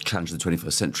political challenges of the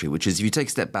 21st century, which is if you take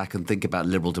a step back and think about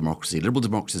liberal democracy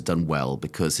has done well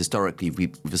because historically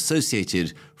we've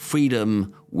associated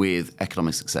freedom with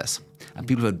economic success. And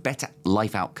people have had better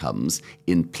life outcomes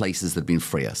in places that have been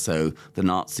freer. So the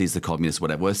Nazis, the communists,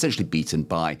 whatever, were essentially beaten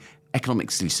by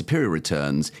economically superior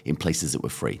returns in places that were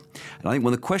free. And I think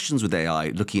one of the questions with AI,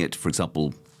 looking at, for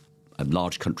example, a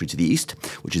large country to the east,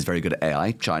 which is very good at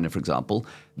AI, China, for example,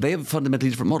 they have a fundamentally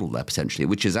different model there, potentially,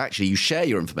 which is actually you share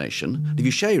your information. And if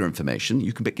you share your information,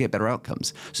 you can get better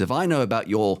outcomes. So if I know about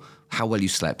how well you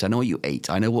slept, I know what you ate,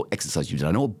 I know what exercise you did,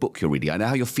 I know what book you're reading, I know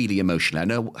how you're feeling emotionally, I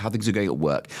know how things are going at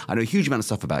work, I know a huge amount of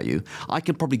stuff about you, I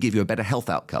can probably give you a better health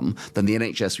outcome than the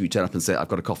NHS where you turn up and say, I've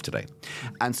got a cough today.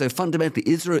 And so fundamentally,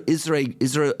 is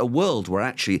there a world where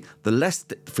actually the less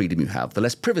freedom you have, the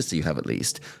less privacy you have at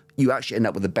least, you actually end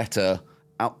up with a better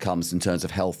outcomes in terms of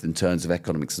health, in terms of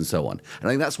economics and so on. And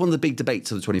I think that's one of the big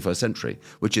debates of the 21st century,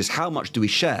 which is how much do we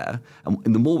share?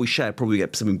 And the more we share, probably we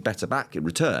get something better back in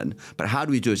return. But how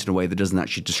do we do it in a way that doesn't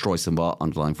actually destroy some of our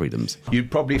underlying freedoms? You'd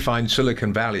probably find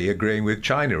Silicon Valley agreeing with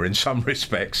China in some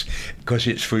respects because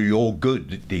it's for your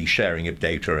good, the sharing of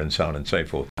data and so on and so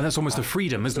forth. And that's almost a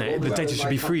freedom, isn't it? The data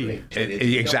should be free.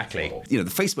 Exactly. The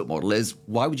Facebook model is,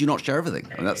 why would you not share everything?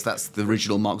 And that's the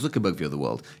original Mark Zuckerberg view of the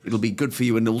world. It'll be good for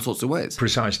you in all sorts of ways.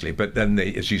 Precisely, but then,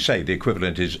 as you say, the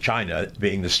equivalent is China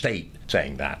being the state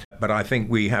saying that. But I think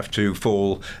we have to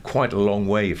fall quite a long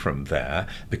way from there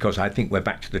because I think we're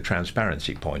back to the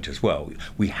transparency point as well.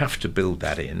 We have to build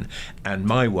that in. And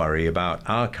my worry about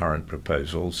our current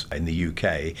proposals in the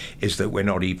UK is that we're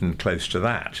not even close to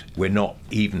that. We're not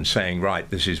even saying, right,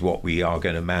 this is what we are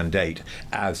going to mandate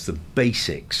as the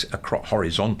basics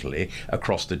horizontally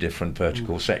across the different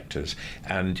vertical sectors.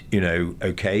 And,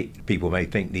 okay, people may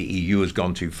think the EU has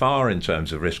gone too far in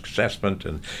terms of risk assessment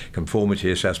and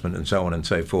conformity assessment and so on and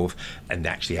so forth, and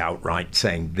actually outright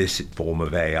saying this form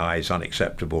of AI is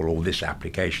unacceptable or this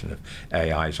application of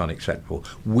AI is unacceptable.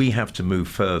 We have to move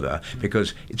further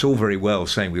because it's all very well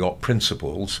saying we got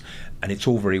principles and it's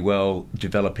all very well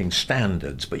developing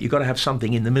standards, but you've got to have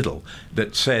something in the middle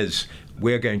that says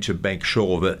we're going to make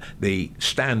sure that the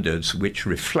standards which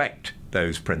reflect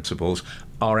those principles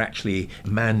are actually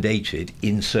mandated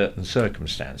in certain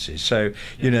circumstances. So,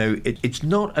 it's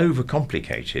not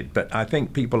overcomplicated, but I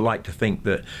think people like to think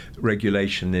that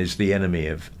regulation is the enemy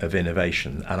of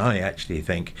innovation. And I actually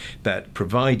think that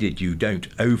provided you don't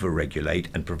over-regulate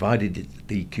and provided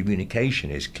the communication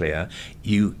is clear,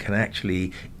 you can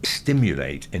actually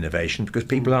stimulate innovation because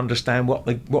people understand what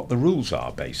the rules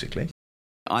are, basically.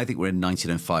 I think we're in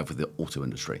 1905 with the auto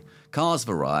industry. Cars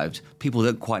have arrived. People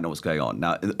don't quite know what's going on.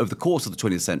 Now, over the course of the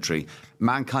 20th century,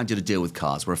 mankind did a deal with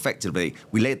cars where effectively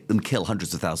we let them kill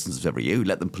hundreds of thousands every year. We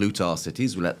let them pollute our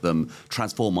cities. We let them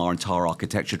transform our entire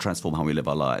architecture, transform how we live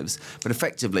our lives. But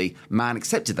effectively, man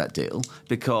accepted that deal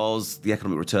because the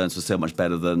economic returns were so much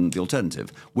better than the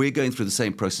alternative. We're going through the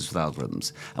same process with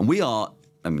algorithms. And we are,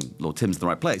 I mean, Lord Tim's in the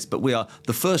right place, but we are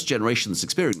the first generation that's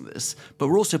experiencing this, but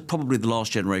we're also probably the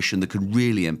last generation that can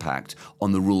really impact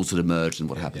on the rules that emerge and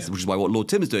what happens, which is why what Lord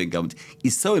Tim is doing in government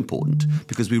is so important,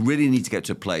 because we really need to get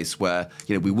to a place where,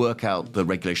 we work out the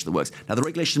regulation that works. Now, the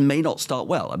regulation may not start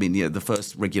well. I mean, the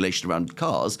first regulation around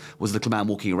cars was the little man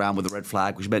walking around with a red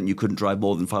flag, which meant you couldn't drive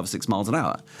more than 5 or 6 miles an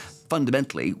hour.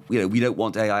 Fundamentally, we don't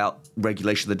want AI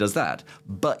regulation that does that.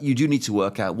 But you do need to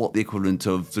work out what the equivalent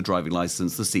of the driving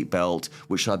license, the seatbelt,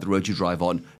 which side of the road you drive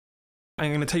on.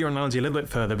 I'm going to take your analogy a little bit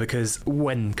further, because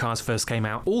when cars first came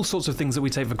out, all sorts of things that we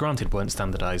take for granted weren't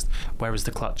standardised. Where is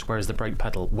the clutch? Where is the brake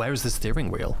pedal? Where is the steering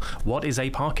wheel? What is a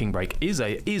parking brake? Is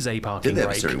a parking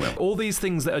brake? Steering wheel? All these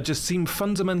things that just seem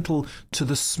fundamental to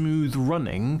the smooth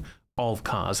running of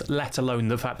cars, let alone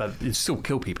the fact that it still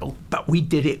kill people. But we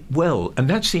did it well, and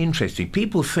that's the interesting.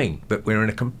 People think that we're in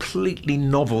a completely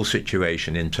novel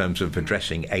situation in terms of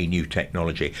addressing a new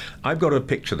technology. I've got a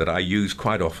picture that I use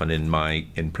quite often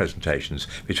in presentations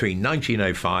between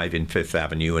 1905 in Fifth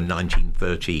Avenue and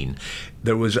 1913.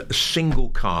 There was a single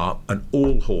car and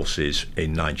all horses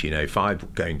in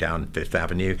 1905 going down Fifth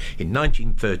Avenue. In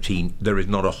 1913, there is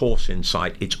not a horse in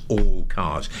sight. It's all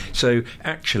cars. So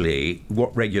actually,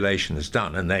 what regulation has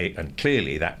done, and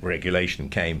clearly that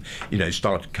regulation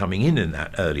started coming in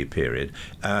that early period,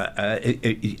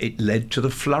 it led to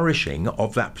the flourishing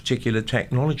of that particular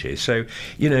technology. So,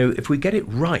 if we get it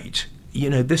right,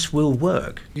 this will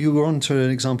work. You were on to an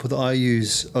example that I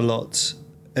use a lot,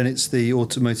 and it's the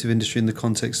automotive industry in the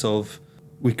context of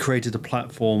we created a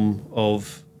platform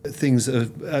of things that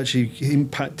have actually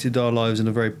impacted our lives in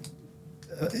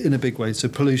a big way. So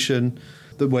pollution,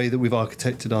 the way that we've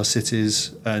architected our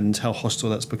cities and how hostile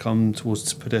that's become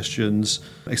towards pedestrians,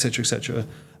 etc., etc.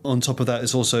 On top of that,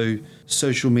 it's also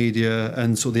social media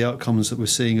and sort of the outcomes that we're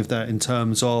seeing of that in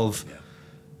terms of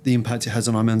the impact it has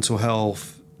on our mental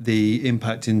health, the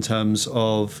impact in terms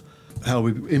of how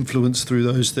we influence through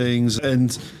those things.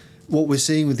 And what we're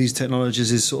seeing with these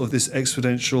technologies is sort of this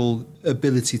exponential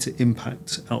ability to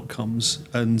impact outcomes.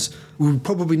 And we'll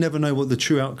probably never know what the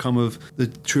true outcome of the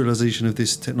true realization of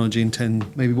this technology in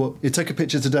 10, maybe you take a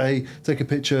picture today, take a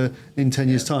picture in 10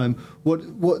 years' time. What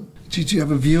do you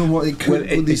have a view on what it could,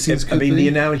 what these things could be? The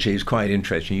analogy is quite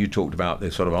interesting. You talked about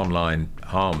the sort of online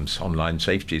harms, online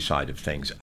safety side of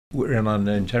things. We're in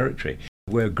unknown territory.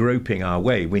 We're groping our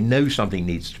way. We know something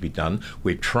needs to be done.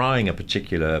 We're trying a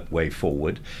particular way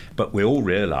forward, but we all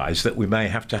realise that we may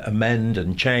have to amend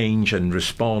and change and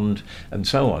respond and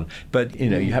so on. But,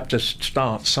 you have to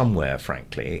start somewhere,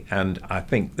 frankly. And I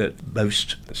think that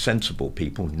most sensible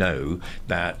people know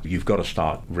that you've got to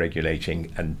start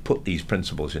regulating and put these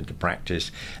principles into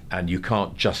practice. And you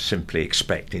can't just simply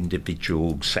expect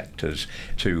individual sectors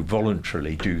to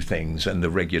voluntarily do things and the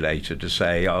regulator to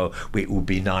say, oh, it would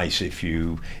be nice if you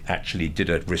actually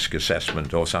did a risk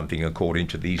assessment or something according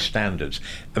to these standards.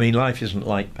 I mean, life isn't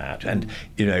like that. And,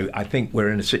 I think we're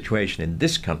in a situation in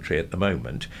this country at the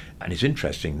moment, and it's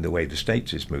interesting the way the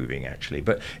States is moving, actually.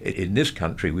 But in this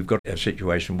country, we've got a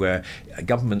situation where a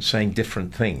government's saying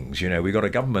different things. We've got a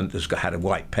government that's had a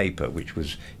white paper, which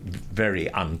was very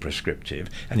unprescriptive.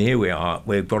 And here we are,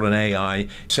 we've got an AI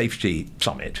safety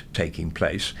summit taking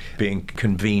place, being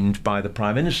convened by the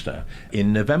Prime Minister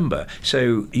in November.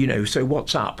 So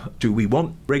what's up? Do we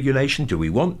want regulation? Do we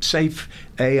want safe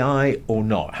AI or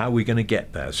not? How are we going to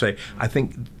get there? So I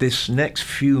think this next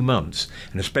few months,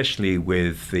 and especially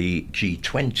with the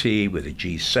G20, with the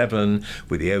G7,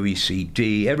 with the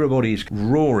OECD, everybody's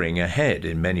roaring ahead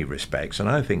in many respects, and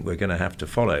I think we're going to have to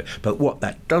follow. But what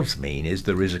that does mean is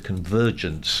there is a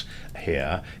convergence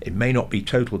here. It may not be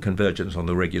total convergence on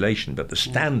the regulation, but the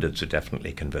standards are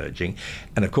definitely converging.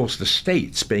 And of course, the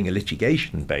states, being a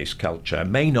litigation-based culture,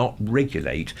 may not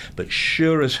regulate, but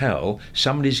sure as hell,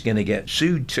 somebody's going to get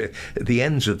sued to the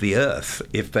ends of the earth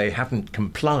if they haven't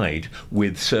complied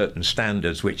with certain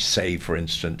standards, which, say, for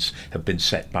instance, have been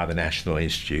set by the National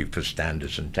Institute for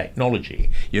Standards and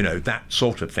Technology. That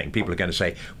sort of thing. People are going to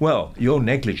say, well, you're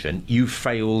negligent, you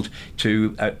failed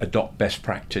to adopt best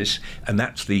practice, and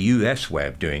that's the US way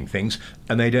of doing things,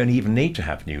 and they don't even need to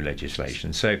have new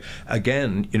legislation. So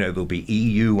again, there'll be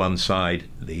EU one side,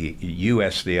 the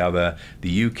US the other,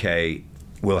 the UK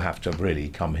will have to really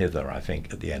come hither, I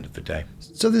think, at the end of the day.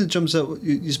 Something that jumps out,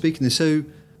 you're speaking this. So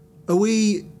are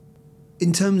we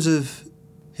In terms of,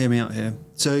 hear me out here.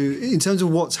 So in terms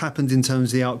of what's happened in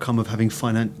terms of the outcome of having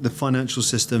the financial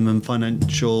system and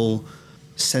financial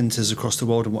centres across the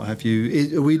world and what have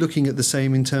you, are we looking at the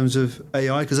same in terms of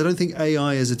AI? Because I don't think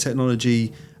AI as a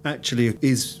technology actually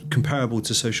is comparable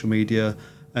to social media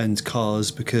and cars,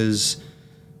 because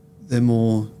they're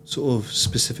more sort of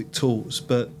specific tools.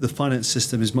 But the finance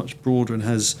system is much broader and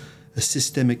has a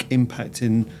systemic impact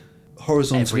in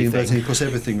horizontally inverting across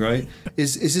everything, right?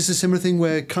 Is this a similar thing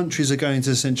where countries are going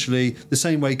to essentially, the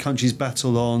same way countries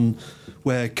battle on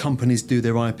where companies do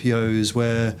their IPOs,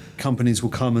 where companies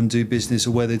will come and do business,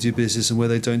 or where they do business and where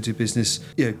they don't do business,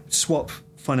 swap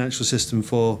financial system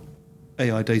for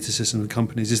AI data system of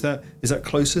companies? Is that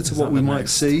closer to what we might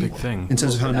see in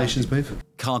terms of how nations move?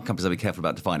 Car companies, I'll be careful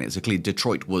about defining it. So clearly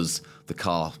Detroit was the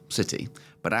car city,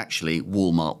 but actually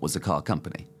Walmart was a car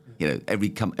company.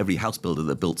 Every house builder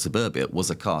that built suburbia was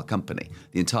a car company.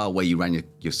 The entire way you ran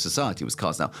your society was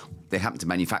cars. Now, they happened to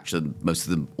manufacture most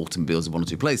of the automobiles in one or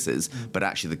two places, but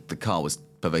actually the car was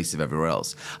pervasive everywhere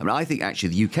else. I mean, I think actually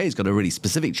the UK has got a really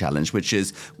specific challenge, which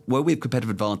is where we have competitive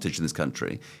advantage in this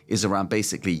country is around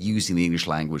basically using the English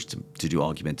language to do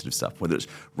argumentative stuff, whether it's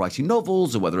writing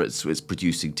novels or whether it's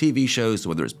producing TV shows or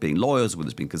whether it's being lawyers or whether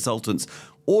it's being consultants.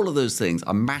 All of those things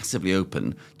are massively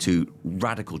open to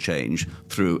radical change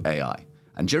through AI.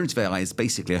 And generative AI is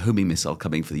basically a homing missile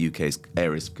coming for the UK's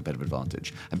areas of competitive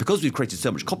advantage. And because we've created so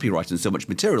much copyright and so much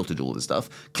material to do all this stuff,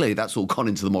 clearly that's all gone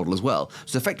into the model as well.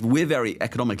 So effectively, we're very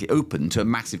economically open to a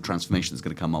massive transformation that's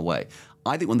going to come our way.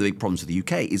 I think one of the big problems with the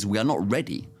UK is we are not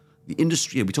ready. The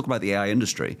industry, we talk about the AI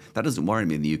industry, that doesn't worry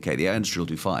me in the UK. The AI industry will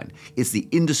do fine. It's the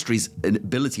industry's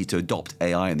ability to adopt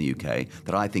AI in the UK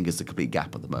that I think is the complete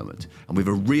gap at the moment. And we have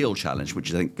a real challenge,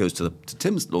 which I think goes to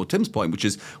Lord Tim's point, which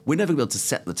is we're never going to be able to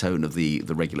set the tone of the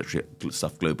regulatory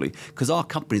stuff globally because our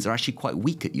companies are actually quite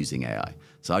weak at using AI.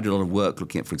 So I do a lot of work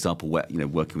looking at, for example, working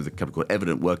with a company called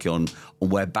Evident, working on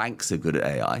where banks are good at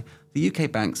AI. The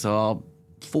UK banks are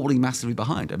falling massively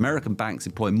behind. American banks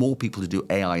employ more people to do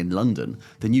AI in London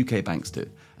than UK banks do.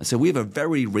 And so we have a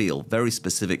very real, very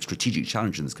specific strategic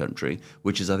challenge in this country,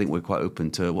 which is I think we're quite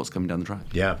open to what's coming down the track.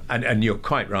 Yeah, and you're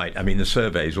quite right. I mean, the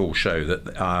surveys all show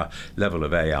that our level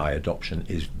of AI adoption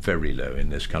is very low in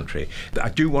this country. I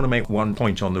do want to make one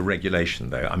point on the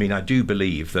regulation, though. I mean, I do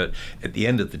believe that at the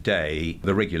end of the day,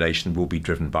 the regulation will be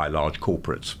driven by large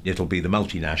corporates. It'll be the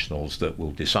multinationals that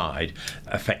will decide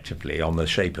effectively on the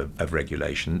shape of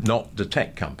regulation, not the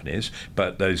tech companies,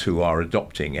 but those who are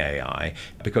adopting AI,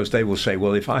 because they will say,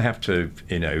 well, if I have to,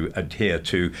 adhere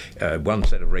to one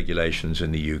set of regulations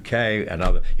in the UK,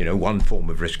 another, one form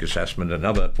of risk assessment,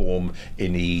 another form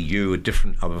in the EU, a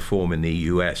different other form in the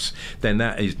US, then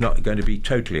that is not going to be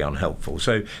totally unhelpful.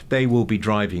 So they will be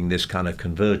driving this kind of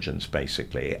convergence,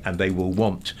 basically, and they will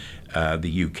want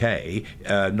the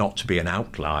UK not to be an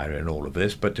outlier in all of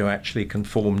this, but to actually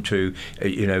conform to,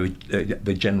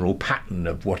 the general pattern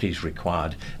of what is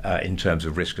required in terms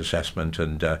of risk assessment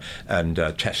and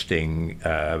testing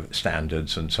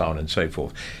standards and so on and so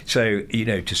forth. So,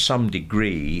 to some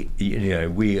degree,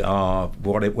 we are,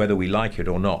 whether we like it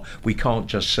or not, we can't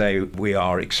just say we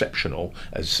are exceptional,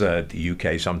 as the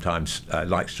UK sometimes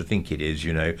likes to think it is.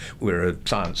 We're a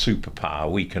science superpower.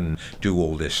 We can do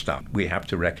all this stuff. We have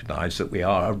to recognise that we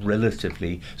are a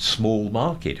relatively small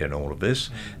market in all of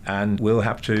this, and we'll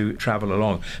have to travel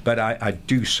along. But I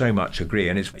do so much agree,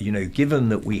 and it's given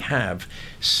that we have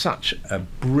such a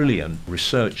brilliant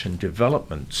research and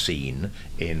development scene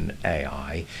in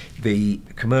AI, the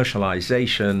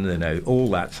commercialization, all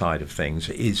that side of things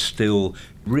is still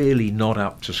really not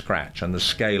up to scratch, and the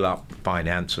scale-up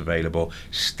finance available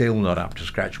still not up to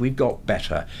scratch. We've got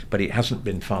better, but it hasn't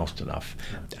been fast enough,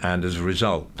 and as a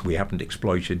result, we haven't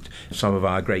exploited some of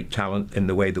our great talent in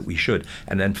the way that we should.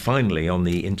 And then finally, on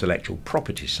the intellectual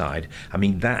property side, I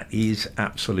mean, that is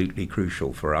absolutely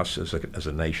crucial for us as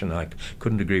a nation. I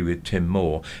couldn't agree with Tim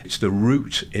more. It's the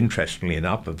root, interestingly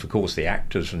enough, of course, the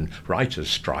actors and writers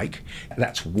strike.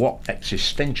 That's what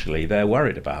existentially they're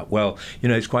worried about. Well,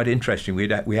 it's quite interesting.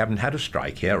 We haven't had a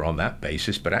strike here on that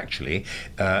basis, but actually,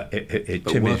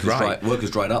 Tim is right. Work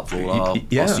has dried up for all our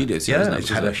studios. Yeah, it's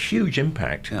had a huge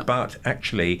impact. Yeah. But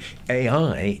actually,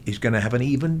 AI is going to have an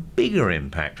even bigger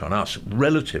impact on us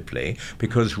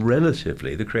because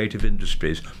relatively, the creative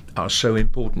industries are so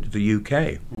important to the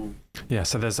UK. Yeah,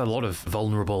 so there's a lot of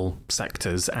vulnerable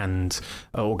sectors and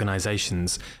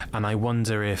organisations, and I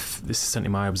wonder if this is certainly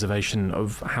my observation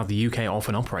of how the UK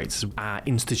often operates. Our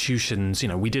institutions,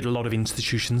 we did a lot of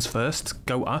institutions first,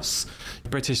 go us,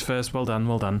 British first, well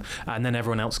done, and then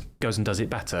everyone else goes and does it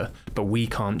better, but we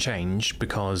can't change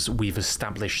because we've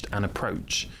established an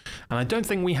approach. And I don't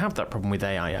think we have that problem with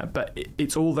AI yet, but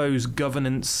it's all those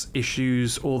governance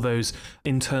issues, all those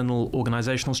internal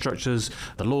organisational structures,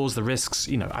 the laws, the risks,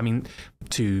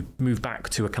 to move back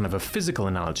to a kind of a physical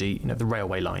analogy, the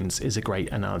railway lines is a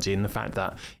great analogy in the fact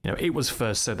that, it was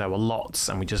first, so there were lots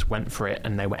and we just went for it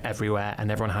and they were everywhere and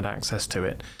everyone had access to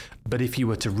it. But if you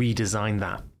were to redesign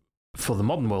that for the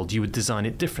modern world, you would design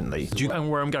it differently.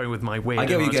 And where I'm going with my weird... I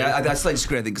get what you get. I slightly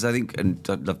disagree, I think, because I think, and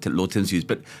I'd love Lord Tim's views,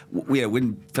 but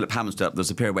when Philip Hammond stood up, there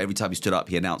was a period where every time he stood up,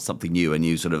 he announced something new, a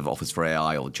new sort of Office for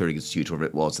AI or the Turing Institute or whatever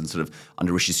it was, and sort of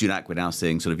under Rishi Sunak, we're now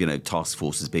seeing sort of, task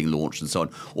forces being launched and so on,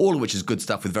 all of which is good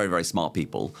stuff with very, very smart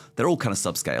people. They're all kind of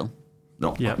subscale.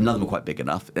 None of them are quite big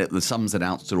enough. The sums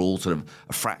announced are all sort of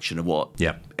a fraction of what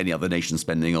any other nation's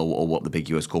spending or what the big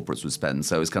US corporates would spend.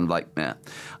 So it's kind of like,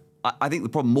 I think the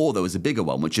problem more, though, is a bigger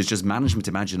one, which is just management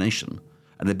imagination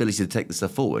and the ability to take this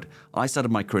stuff forward. I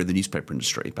started my career in the newspaper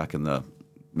industry back in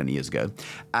many years ago,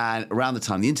 and around the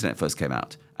time the internet first came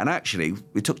out. And actually,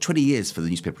 it took 20 years for the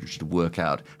newspaper industry to work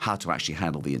out how to actually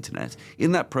handle the internet.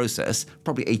 In that process,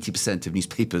 probably 80% of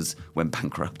newspapers went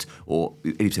bankrupt or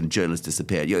 80% of journalists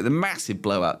disappeared. The massive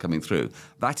blowout coming through.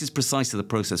 That is precisely the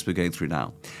process we're going through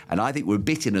now. And I think we're a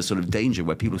bit in a sort of danger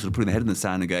where people are sort of putting their head in the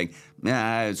sand and going,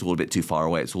 it's all a bit too far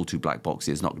away. It's all too black boxy.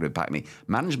 It's not going to impact me.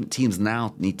 Management teams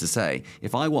now need to say,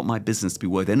 if I want my business to be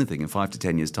worth anything in 5 to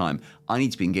 10 years' time, I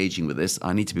need to be engaging with this.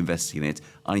 I need to be investing in it.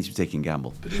 I need to be taking a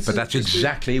gamble. But that's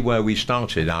exactly where we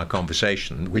started our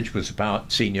conversation, which was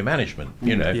about senior management.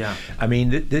 I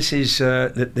mean, this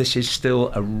is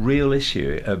still a real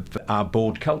issue of our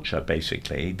board culture,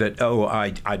 basically. That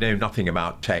I know nothing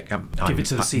about tech. Give it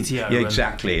to the CTO. Yeah,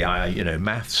 exactly.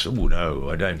 Maths. Oh no,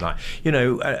 I don't like.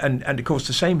 And of course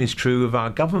the same is true of our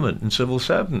government and civil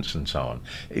servants and so on.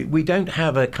 We don't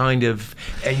have a kind of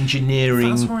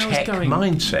engineering tech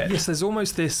mindset. Yes, there's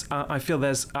almost this. I feel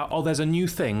there's a new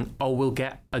thing. We'll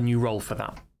get a new role for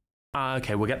that.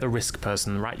 Okay, we'll get the risk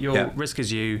person, right? Your risk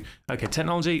is you. Okay,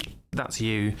 technology, that's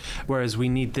you. Whereas we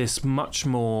need this much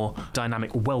more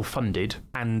dynamic, well-funded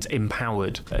and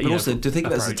empowered. But also, to think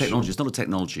about it as a technology, it's not a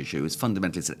technology issue. It's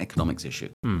fundamentally it's an economics issue.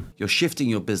 You're shifting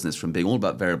your business from being all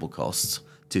about variable costs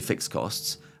to fixed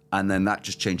costs. And then that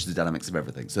just changes the dynamics of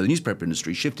everything. So the newspaper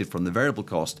industry shifted from the variable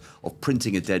cost of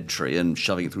printing a dead tree and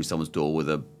shoving it through someone's door with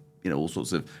all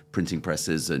sorts of printing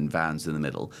presses and vans in the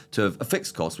middle, to a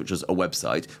fixed cost, which was a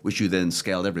website, which you then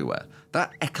scaled everywhere.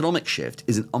 That economic shift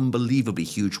is an unbelievably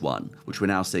huge one, which we're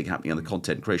now seeing happening on the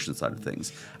content creation side of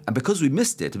things. And because we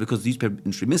missed it, and because the newspaper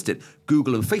industry missed it,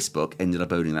 Google and Facebook ended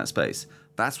up owning that space.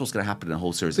 That's what's going to happen in a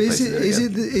whole series of places.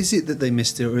 Is it that they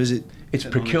missed it, or is it... It's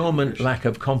procurement lack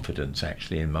of confidence,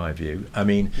 actually, in my view. I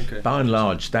mean, by and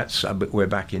large, we're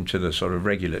back into the sort of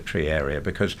regulatory area,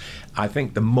 because I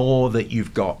think the more that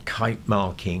you've got kite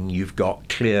marking, you've got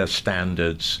clear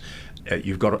standards,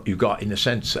 you've got in a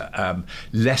sense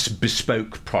less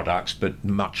bespoke products, but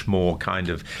much more kind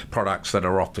of products that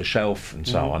are off the shelf and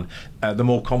so on. The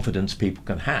more confidence people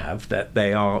can have that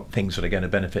they are things that are going to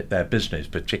benefit their business,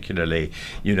 particularly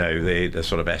the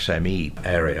sort of SME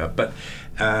area. But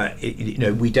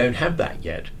we don't have that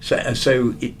yet.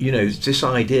 So it's this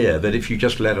idea that if you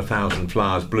just let 1,000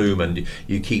 flowers bloom and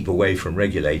you keep away from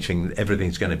regulating,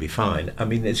 everything's going to be fine. I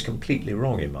mean, it's completely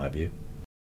wrong in my view.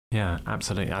 Yeah,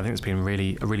 absolutely. I think it's been a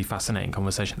really fascinating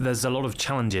conversation. There's a lot of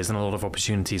challenges and a lot of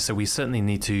opportunities, so we certainly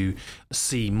need to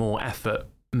see more effort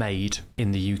made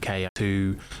in the UK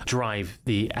to drive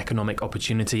the economic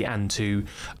opportunity and to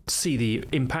see the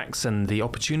impacts and the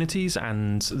opportunities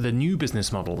and the new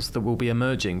business models that will be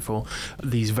emerging for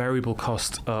these variable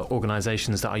cost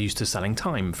organisations that are used to selling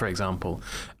time, for example,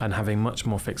 and having much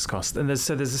more fixed costs. And there's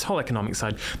this whole economic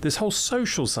side. This whole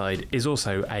social side is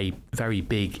also a very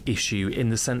big issue in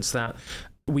the sense that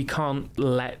we can't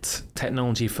let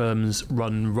technology firms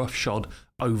run roughshod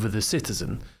over the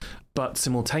citizen. But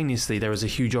simultaneously, there is a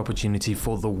huge opportunity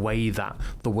for the way that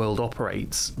the world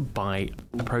operates by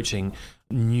approaching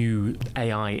new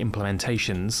AI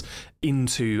implementations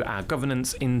into our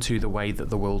governance, into the way that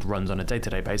the world runs on a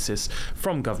day-to-day basis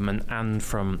from government and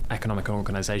from economic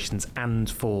organisations and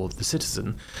for the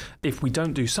citizen. If we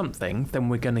don't do something, then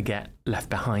we're going to get left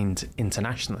behind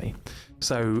internationally.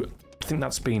 So I think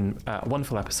that's been a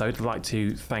wonderful episode. I'd like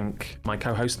to thank my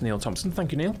co-host, Neil Thompson.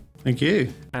 Thank you, Neil. Thank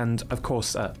you. And, of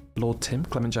course, Lord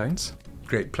Clement Jones.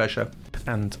 Great pleasure.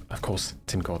 And, of course,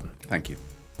 Tim Gordon. Thank you.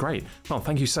 Great. Well,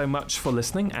 thank you so much for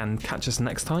listening, and catch us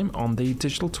next time on the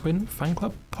Digital Twin Fan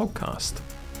Club podcast.